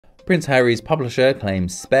Prince Harry's publisher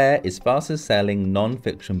claims Spare is fastest selling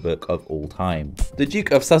non-fiction book of all time. The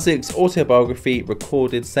Duke of Sussex autobiography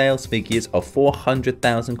recorded sales figures of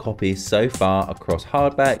 400,000 copies so far across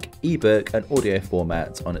hardback, ebook and audio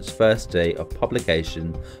formats on its first day of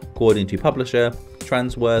publication, according to publisher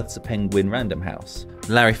Transworth's Penguin Random House.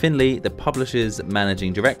 Larry Finley, the publisher's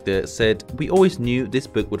managing director, said, "We always knew this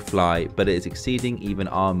book would fly, but it is exceeding even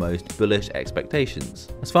our most bullish expectations.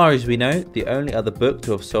 As far as we know, the only other book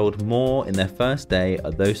to have sold more in their first day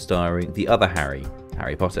are those starring the other Harry,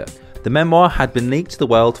 Harry Potter." The memoir had been leaked to the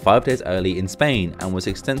world 5 days early in Spain and was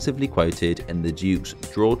extensively quoted in the Duke's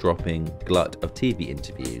jaw-dropping glut of TV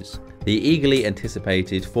interviews. The eagerly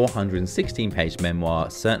anticipated 416-page memoir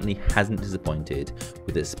certainly hasn't disappointed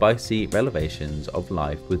with its spicy revelations of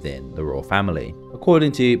life within the royal family.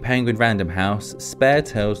 According to Penguin Random House, Spare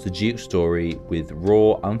tells the Duke's story with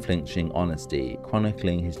raw, unflinching honesty,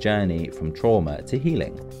 chronicling his journey from trauma to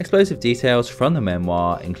healing. Explosive details from the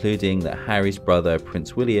memoir, including that Harry's brother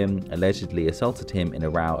Prince William allegedly assaulted him in a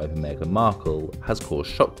row over Meghan Markle, has caused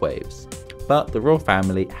shockwaves. But the royal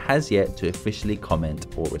family has yet to officially comment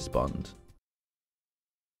or respond.